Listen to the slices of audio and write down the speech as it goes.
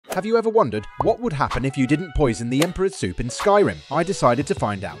Have you ever wondered what would happen if you didn't poison the Emperor's soup in Skyrim? I decided to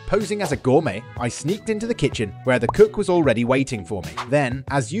find out. Posing as a gourmet, I sneaked into the kitchen where the cook was already waiting for me. Then,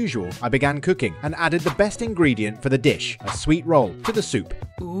 as usual, I began cooking and added the best ingredient for the dish, a sweet roll, to the soup.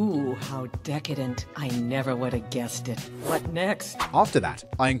 Ooh, how decadent. I never would have guessed it. What next? After that,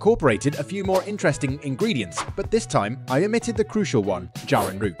 I incorporated a few more interesting ingredients, but this time I omitted the crucial one,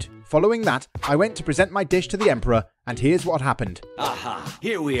 jarrin root. Following that, I went to present my dish to the Emperor, and here's what happened. Aha!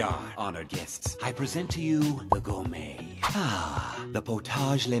 Here we are, honored guests. I present to you the gourmet. Ah, the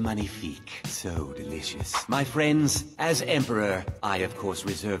potage le magnifique. So delicious. My friends, as Emperor, I of course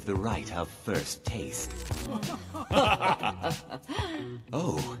reserve the right of first taste.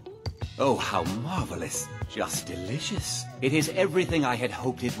 Oh, how marvelous. Just delicious. It is everything I had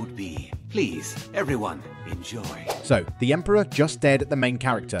hoped it would be. Please, everyone, enjoy. So, the Emperor just stared at the main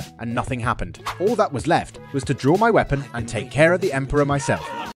character, and nothing happened. All that was left was to draw my weapon and take care of the Emperor myself.